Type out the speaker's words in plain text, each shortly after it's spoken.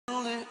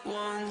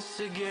once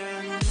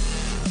again.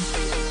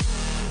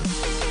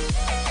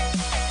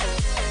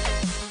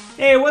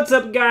 Hey, what's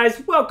up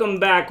guys? Welcome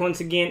back once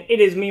again. It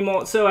is me,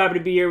 Molt. So happy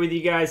to be here with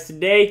you guys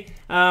today.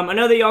 I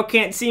know that y'all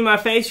can't see my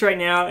face right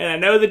now, and I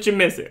know that you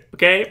miss it,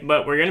 okay?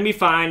 But we're gonna be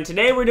fine.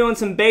 Today we're doing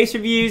some base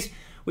reviews.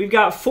 We've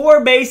got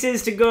 4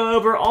 bases to go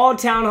over, all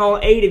Town Hall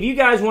 8. If you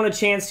guys want a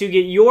chance to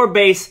get your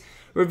base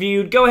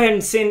reviewed, go ahead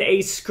and send a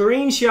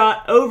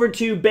screenshot over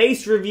to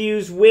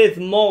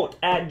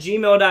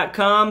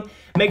basereviewswithmolt@gmail.com.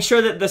 Make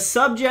sure that the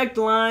subject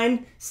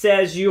line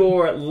says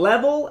your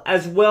level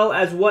as well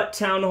as what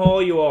Town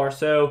Hall you are.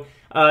 So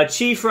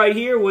Chief right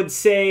here would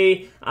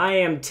say, I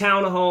am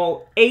Town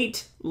Hall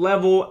 8,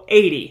 level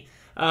 80.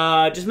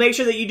 Just make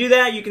sure that you do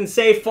that. You can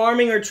say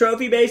farming or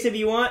trophy base if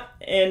you want,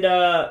 and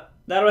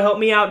that'll help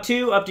me out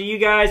too, up to you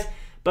guys.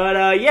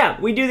 But yeah,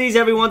 we do these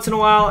every once in a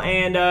while,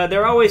 and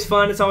they're always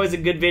fun. It's always a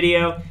good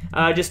video,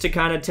 just to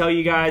kind of tell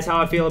you guys how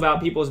I feel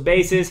about people's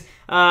bases.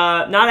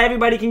 Not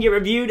everybody can get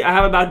reviewed. I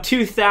have about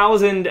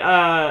 2,000.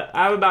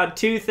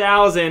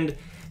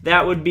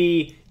 That would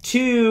be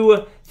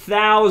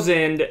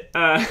 2,000.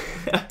 I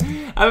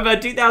have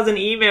about 2,000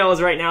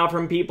 emails right now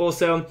from people.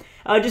 So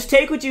just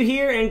take what you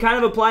hear and kind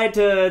of apply it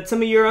to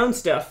some of your own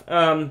stuff,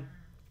 and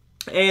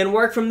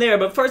work from there.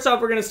 But first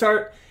off, we're gonna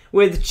start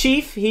with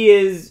Chief. He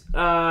is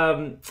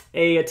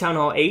a Town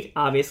Hall 8,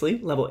 obviously,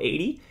 level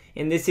 80.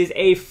 And this is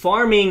a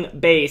farming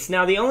base.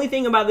 Now, the only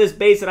thing about this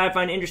base that I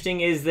find interesting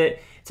is that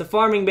it's a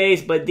farming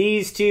base, but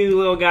these two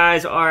little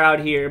guys are out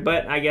here.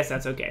 But I guess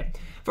that's okay.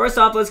 First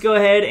off, let's go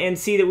ahead and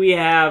see that we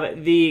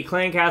have the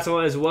clan castle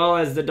as well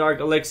as the dark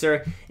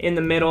elixir in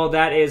the middle.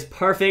 That is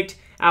perfect.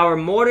 Our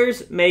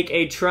mortars make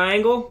a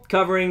triangle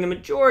covering the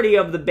majority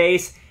of the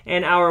base,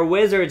 and our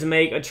wizards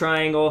make a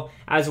triangle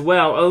as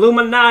well.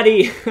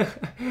 Illuminati!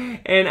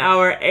 And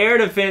our air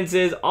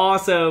defenses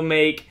also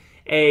make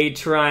a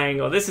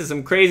triangle. This is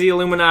some crazy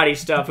Illuminati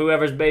stuff,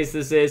 whoever's base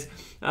this is.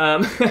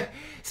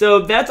 So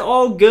that's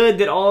all good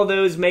that all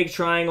those make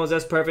triangles.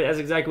 That's perfect. That's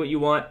exactly what you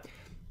want.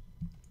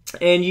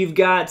 And you've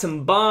got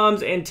some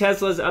bombs and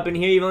Teslas up in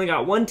here. You've only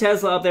got 1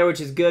 Tesla up there, which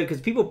is good because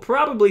people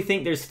probably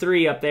think there's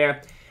 3 up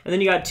there. And then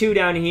you got 2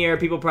 down here.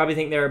 People probably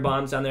think there are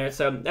bombs down there,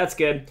 so that's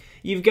good.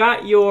 You've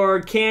got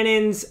your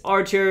cannons,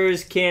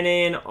 archers,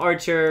 cannon,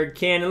 archer,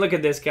 cannon. Look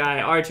at this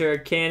guy. Archer,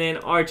 cannon,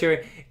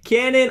 archer,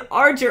 cannon,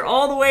 archer,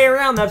 all the way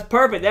around. That's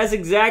perfect. That's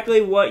exactly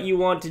what you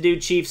want to do,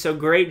 Chief, so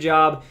great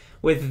job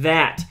with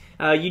that.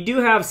 You do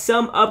have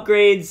some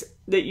upgrades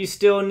that you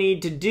still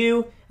need to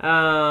do.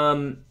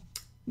 The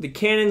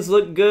cannons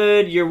look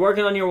good. You're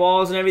working on your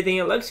walls and everything.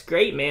 It looks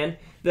great, man.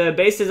 The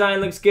base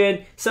design looks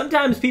good.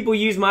 Sometimes people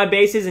use my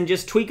bases and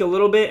just tweak a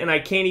little bit, and I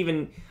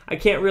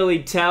can't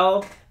really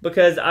tell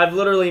because I've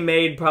literally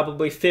made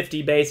probably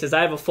 50 bases. I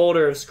have a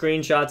folder of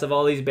screenshots of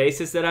all these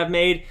bases that I've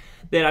made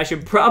that I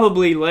should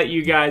probably let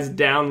you guys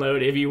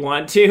download if you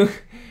want to.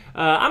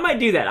 I might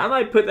do that. I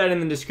might put that in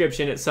the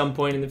description at some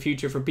point in the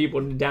future for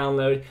people to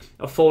download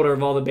a folder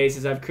of all the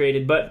bases I've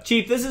created. But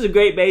Chief, this is a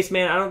great base,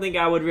 man. I don't think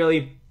I would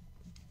really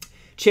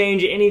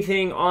change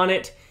anything on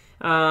it.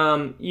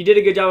 You did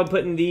a good job of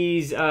putting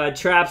these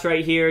traps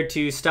right here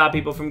to stop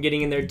people from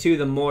getting in there to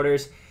the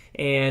mortars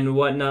and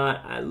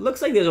whatnot. It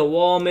looks like there's a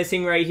wall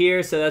missing right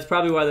here, so that's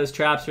probably why those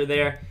traps are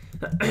there.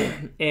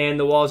 And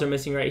the walls are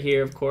missing right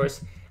here, of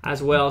course,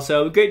 as well.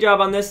 So great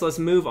job on this. Let's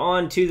move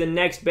on to the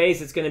next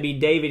base. It's going to be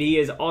David. He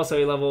is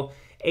also a level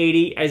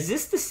 80. Is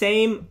this the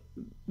same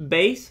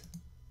base?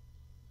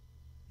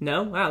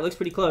 No? Wow, it looks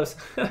pretty close.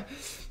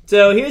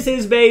 So here's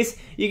his base.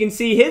 You can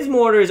see his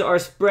mortars are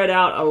spread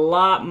out a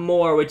lot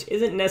more, which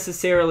isn't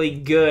necessarily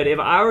good. If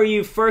I were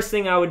you, first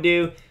thing I would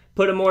do,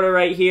 put a mortar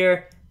right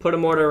here, put a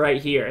mortar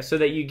right here, so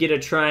that you get a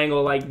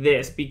triangle like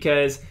this,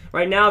 because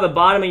right now the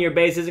bottom of your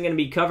base isn't going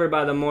to be covered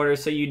by the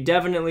mortars, so you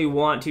definitely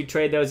want to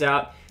trade those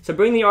out. So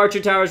bring the archer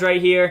towers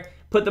right here,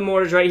 put the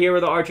mortars right here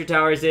where the archer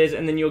towers is,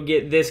 and then you'll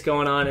get this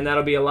going on, and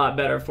that'll be a lot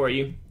better for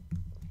you.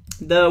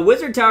 The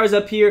wizard towers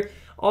up here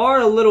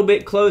are a little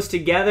bit close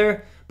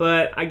together,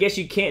 but I guess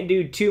you can't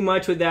do too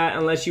much with that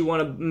unless you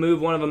want to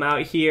move one of them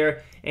out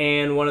here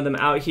and one of them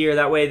out here.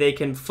 That way they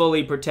can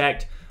fully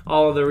protect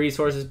all of the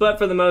resources. But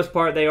for the most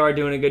part, they are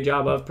doing a good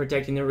job of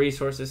protecting the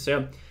resources.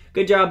 So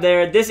good job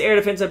there. This air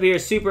defense up here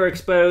is super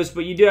exposed,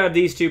 but you do have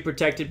these 2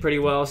 protected pretty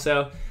well.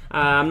 So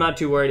I'm not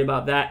too worried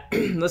about that.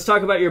 Let's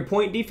talk about your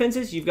point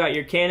defenses. You've got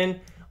your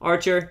cannon,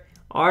 archer,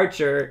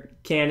 archer,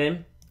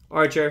 cannon,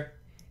 archer,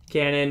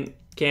 cannon,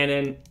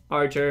 cannon,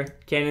 archer,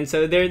 cannon.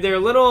 So they're a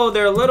little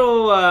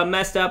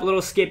messed up, a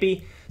little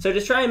skippy. So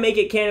just try and make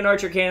it cannon,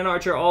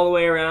 archer all the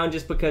way around,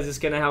 just because it's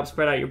going to help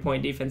spread out your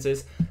point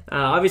defenses.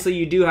 Obviously,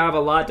 you do have a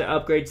lot to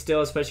upgrade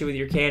still, especially with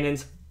your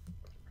cannons.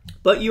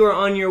 But you are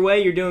on your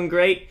way. You're doing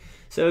great.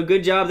 So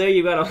good job there.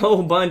 You've got a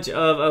whole bunch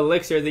of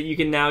elixir that you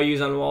can now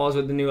use on walls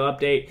with the new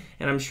update.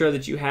 And I'm sure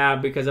that you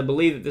have, because I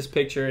believe that this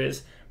picture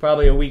is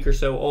probably a week or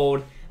so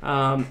old.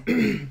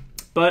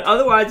 But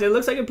otherwise, it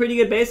looks like a pretty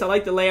good base. I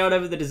like the layout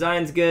of it. The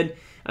design's good.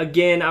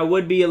 Again, I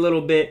would be a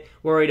little bit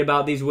worried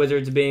about these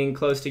wizards being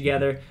close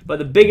together, but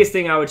the biggest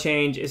thing I would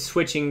change is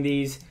switching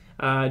these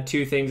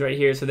two things right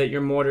here so that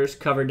your mortar's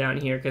covered down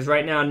here, because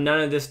right now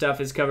none of this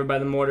stuff is covered by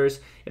the mortars.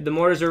 If the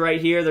mortars are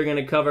right here, they're going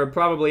to cover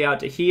probably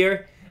out to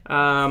here,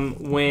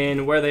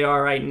 when where they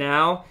are right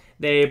now,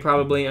 they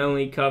probably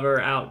only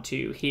cover out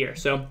to here.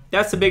 So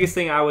that's the biggest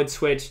thing I would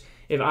switch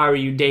if I were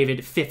you,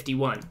 David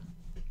 51.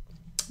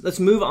 Let's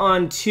move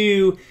on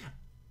to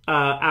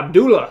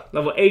Abdullah,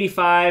 level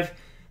 85,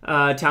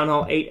 Town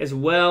Hall 8 as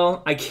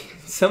well.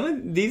 Some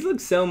of these look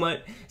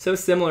so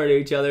similar to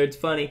each other. It's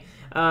funny.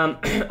 All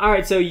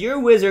right, so your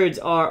wizards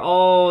are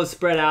all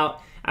spread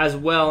out as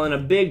well in a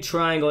big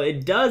triangle.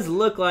 It does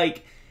look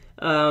like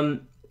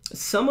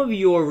some of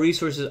your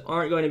resources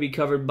aren't going to be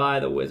covered by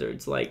the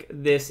wizards, like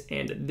this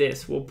and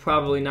this will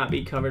probably not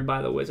be covered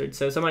by the wizards.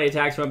 So somebody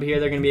attacks from up here,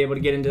 they're going to be able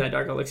to get into that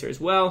dark elixir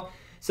as well.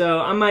 So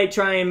I might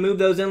try and move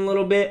those in a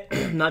little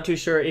bit. Not too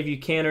sure if you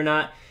can or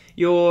not.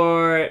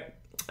 Your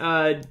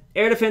air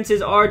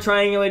defenses are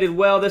triangulated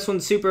well. This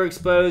one's super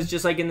exposed,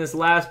 just like in this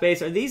last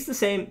base. Are these the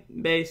same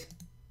base?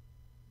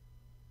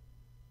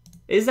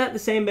 Is that the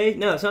same base?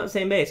 No, it's not the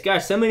same base.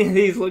 Gosh, so many of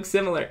these look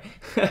similar.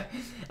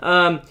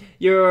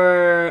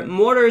 Your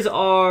mortars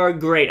are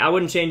great. I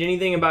wouldn't change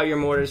anything about your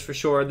mortars for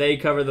sure. They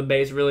cover the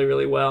base really,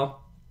 really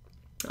well.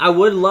 I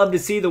would love to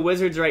see the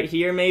wizards right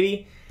here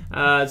maybe.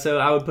 So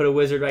I would put a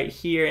wizard right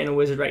here and a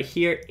wizard right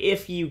here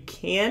if you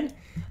can,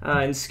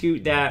 and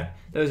scoot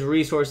those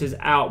resources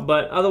out.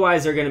 But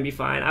otherwise, they're going to be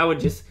fine. I would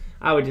just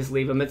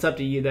leave them. It's up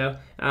to you though.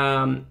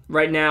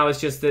 Right now,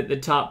 it's just that the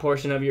top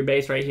portion of your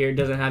base right here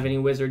doesn't have any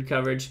wizard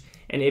coverage.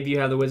 And if you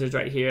have the wizards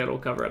right here, it'll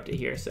cover up to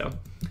here. So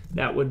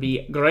that would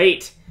be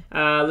great.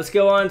 Let's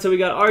go on. So we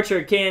got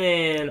archer,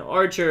 cannon,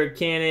 archer,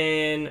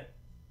 cannon.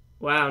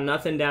 Wow,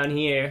 nothing down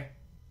here.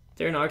 Is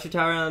there an archer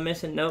tower I'm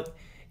missing? Nope.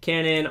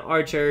 Cannon,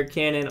 archer,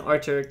 cannon,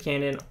 archer,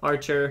 cannon,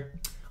 archer,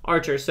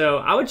 archer. So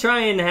I would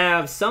try and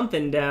have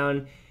something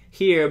down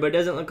here, but it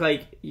doesn't look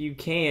like you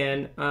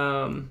can.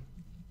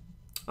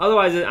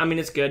 Otherwise, I mean,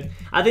 it's good.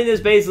 I think this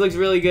base looks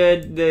really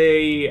good.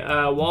 The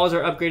walls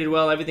are upgraded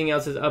well. Everything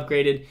else is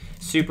upgraded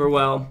super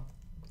well.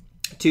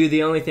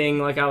 The only thing,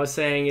 like I was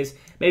saying, is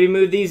maybe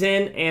move these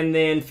in and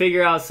then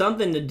figure out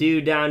something to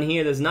do down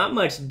here. There's not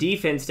much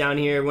defense down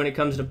here when it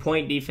comes to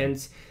point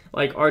defense,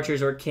 like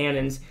archers or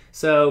cannons.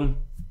 So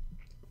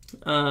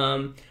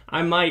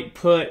I might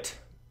put,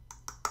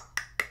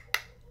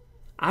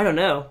 I don't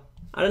know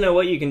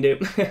what you can do.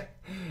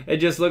 It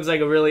just looks like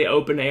a really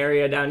open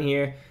area down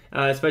here,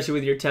 especially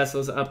with your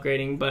Teslas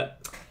upgrading.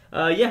 But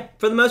yeah,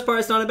 for the most part,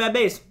 it's not a bad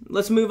base.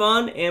 Let's move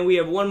on, and we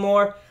have one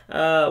more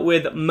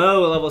with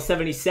Mo, level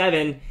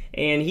 77,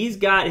 and he's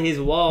got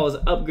his walls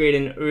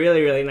upgraded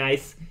really, really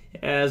nice,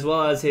 as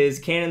well as his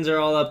cannons are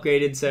all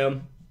upgraded.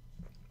 So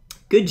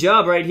good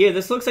job right here.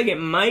 This looks like it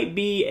might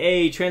be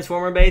a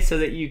transformer base so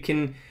that you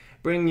can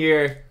bring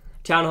your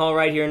town hall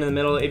right here into the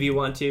middle if you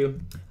want to.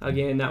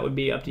 Again, that would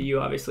be up to you,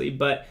 obviously.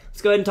 But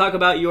let's go ahead and talk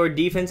about your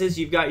defenses.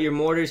 You've got your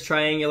mortars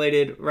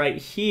triangulated right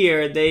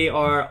here. They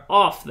are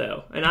off,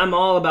 though, and I'm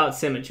all about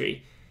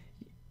symmetry.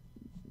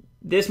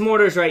 This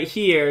mortar's right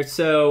here,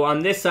 so on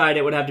this side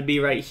it would have to be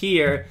right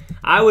here.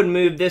 I would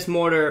move this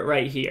mortar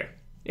right here,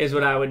 is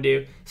what I would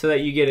do, so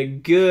that you get a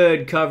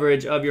good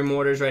coverage of your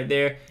mortars right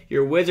there.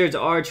 Your wizards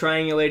are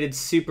triangulated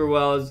super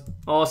well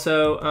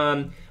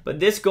also, but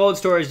this gold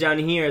storage down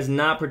here is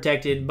not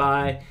protected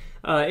by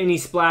any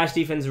splash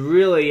defense,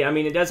 really. I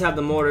mean, it does have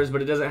the mortars,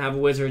 but it doesn't have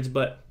wizards,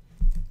 but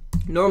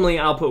normally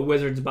I'll put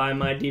wizards by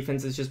my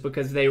defenses just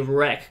because they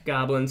wreck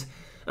goblins.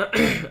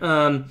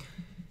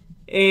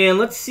 And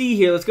let's see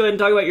here. Let's go ahead and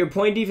talk about your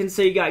point defense.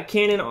 So you got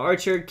cannon,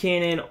 archer,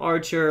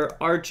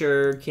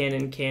 archer,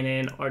 cannon,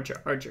 cannon,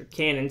 archer, archer,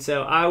 cannon.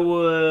 So I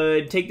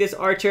would take this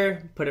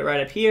archer, put it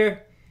right up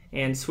here,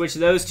 and switch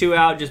those two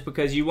out just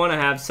because you want to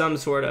have some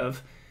sort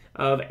of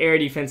air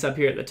defense up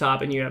here at the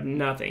top, and you have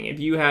nothing. If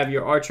you have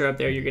your archer up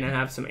there, you're going to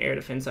have some air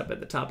defense up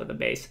at the top of the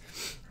base.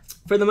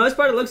 For the most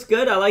part, it looks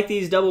good. I like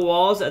these double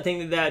walls. I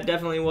think that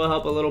definitely will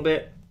help a little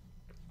bit.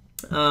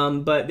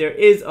 But there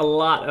is a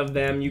lot of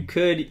them. You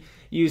could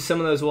use some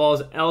of those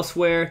walls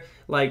elsewhere,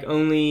 like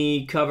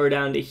only cover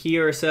down to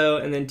here or so,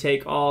 and then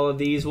take all of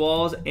these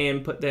walls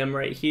and put them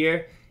right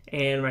here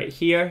and right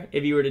here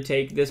if you were to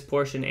take this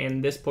portion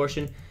and this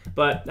portion.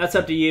 But that's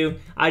up to you.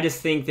 I just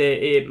think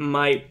that it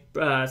might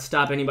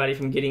stop anybody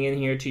from getting in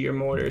here to your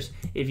mortars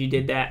if you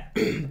did that.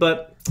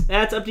 But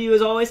that's up to you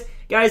as always.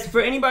 Guys,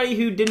 for anybody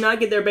who did not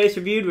get their base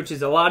reviewed, which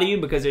is a lot of you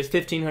because there's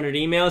 1,500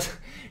 emails,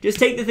 just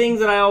take the things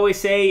that I always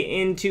say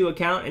into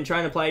account and try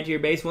and apply it to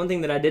your base. One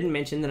thing that I didn't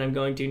mention that I'm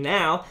going to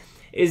now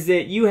is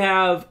that you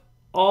have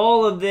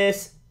all of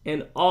this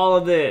and all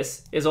of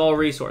this is all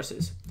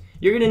resources.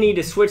 You're going to need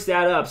to switch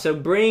that up. So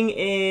bring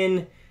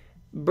an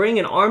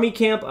army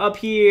camp up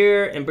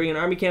here and bring an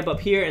army camp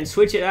up here and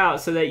switch it out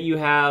so that you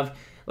have,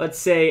 let's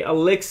say,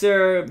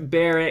 elixir,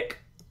 barrack,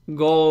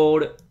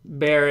 gold,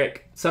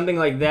 barrack, something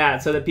like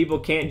that, so that people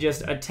can't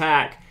just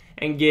attack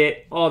and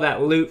get all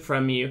that loot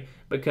from you,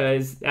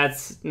 because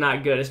that's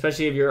not good,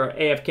 especially if you're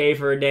AFK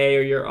for a day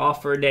or you're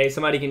off for a day.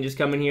 Somebody can just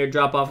come in here,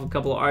 drop off a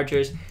couple of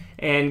archers,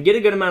 and get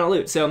a good amount of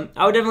loot. So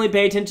I would definitely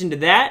pay attention to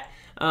that.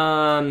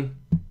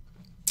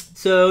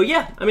 So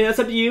yeah, I mean, that's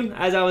up to you,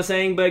 as I was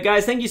saying. But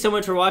guys, thank you so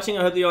much for watching.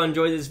 I hope you all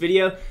enjoyed this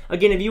video.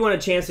 Again, if you want a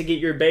chance to get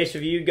your base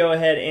review, go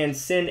ahead and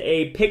send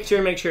a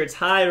picture. Make sure it's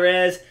high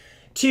res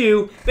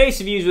to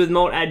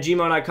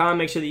basereviewswithmolt@gmail.com.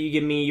 Make sure that you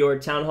give me your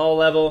town hall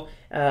level,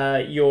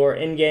 your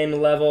in-game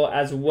level,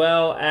 as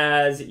well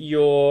as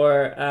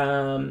your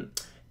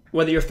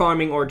whether you're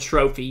farming or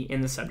trophy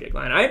in the subject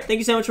line. All right, thank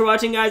you so much for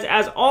watching, guys,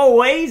 as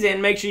always,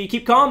 and make sure you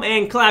keep calm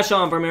and clash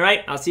on for me, all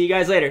right? I'll see you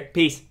guys later.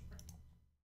 Peace.